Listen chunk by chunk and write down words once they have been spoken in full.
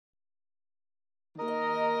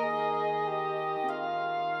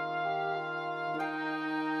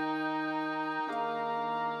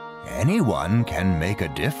anyone can make a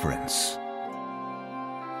difference.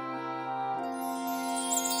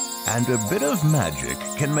 And a bit of magic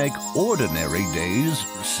can make ordinary days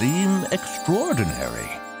seem extraordinary.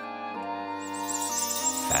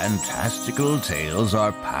 Fantastical tales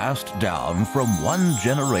are passed down from one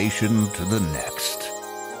generation to the next.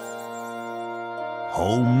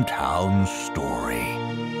 Hometown Story.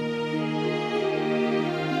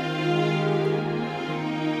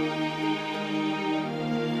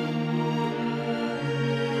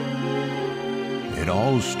 It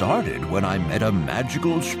all started when I met a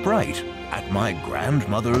magical sprite at my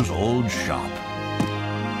grandmother's old shop.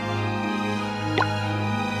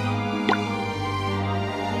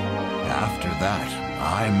 After that,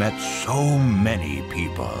 I met so many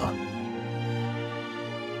people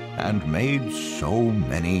and made so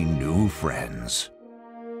many new friends.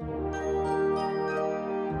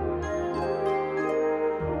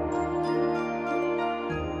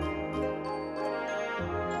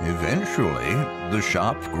 Eventually, the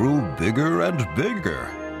shop grew bigger and bigger.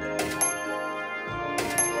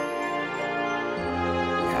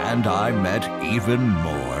 And I met even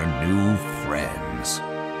more new friends.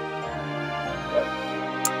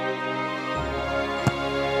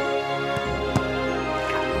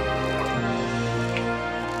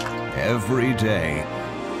 Every day,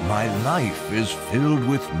 my life is filled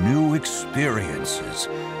with new experiences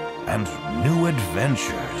and new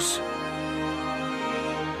adventures.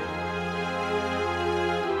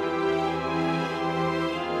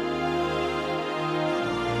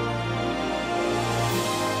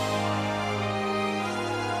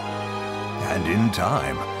 And in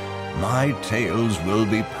time, my tales will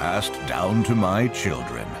be passed down to my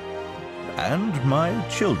children and my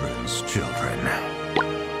children's children.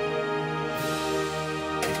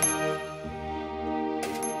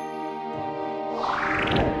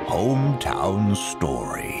 Hometown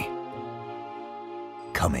Story.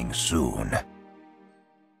 Coming soon.